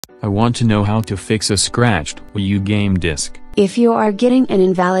I want to know how to fix a scratched Wii U game disc. If you are getting an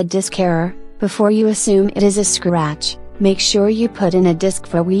invalid disk error, before you assume it is a scratch, make sure you put in a disk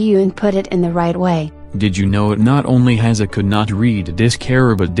for Wii U and put it in the right way. Did you know it not only has a could not read disk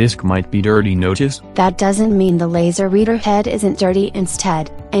error but disk might be dirty notice? That doesn't mean the laser reader head isn't dirty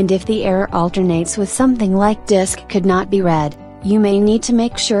instead, and if the error alternates with something like disk could not be read, you may need to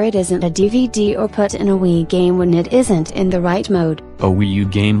make sure it isn't a DVD or put in a Wii game when it isn't in the right mode. A Wii U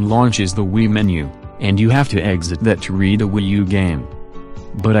game launches the Wii menu, and you have to exit that to read a Wii U game.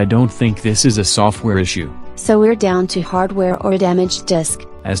 But I don't think this is a software issue. So we're down to hardware or a damaged disk.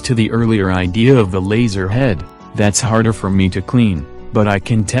 As to the earlier idea of the laser head, that's harder for me to clean, but I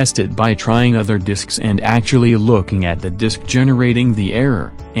can test it by trying other disks and actually looking at the disk generating the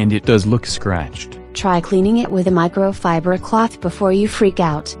error, and it does look scratched. Try cleaning it with a microfiber cloth before you freak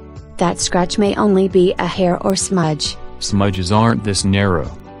out. That scratch may only be a hair or smudge. Smudges aren't this narrow,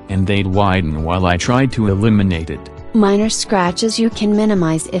 and they'd widen while I tried to eliminate it. Minor scratches you can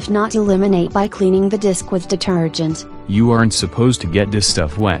minimize if not eliminate by cleaning the disk with detergent. You aren't supposed to get this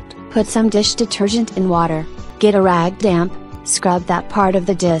stuff wet. Put some dish detergent in water, get a rag damp, scrub that part of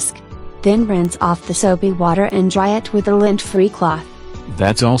the disk. Then rinse off the soapy water and dry it with a lint-free cloth.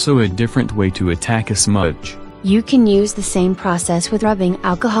 That's also a different way to attack a smudge. You can use the same process with rubbing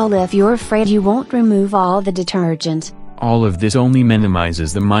alcohol if you're afraid you won't remove all the detergent. All of this only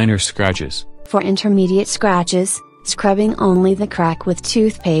minimizes the minor scratches. For intermediate scratches, scrubbing only the crack with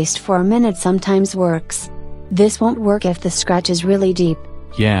toothpaste for a minute sometimes works. This won't work if the scratch is really deep.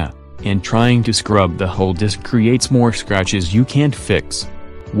 Yeah, and trying to scrub the whole disk creates more scratches you can't fix.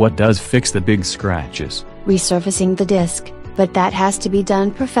 What does fix the big scratches? Resurfacing the disk, but that has to be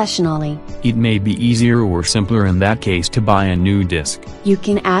done professionally. It may be easier or simpler in that case to buy a new disk. You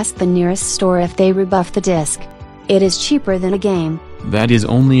can ask the nearest store if they rebuff the disk. It is cheaper than a game. That is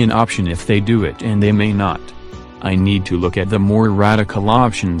only an option if they do it, and they may not. I need to look at the more radical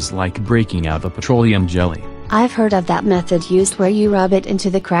options like breaking out the petroleum jelly. I've heard of that method used where you rub it into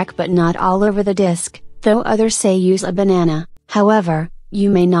the crack but not all over the disk, though others say use a banana. However, you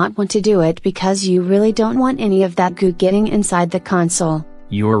may not want to do it because you really don't want any of that goo getting inside the console.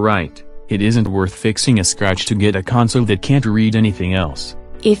 You're right, it isn't worth fixing a scratch to get a console that can't read anything else.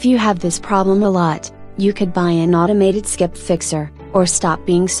 If you have this problem a lot, you could buy an automated skip fixer, or stop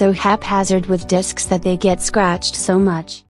being so haphazard with disks that they get scratched so much.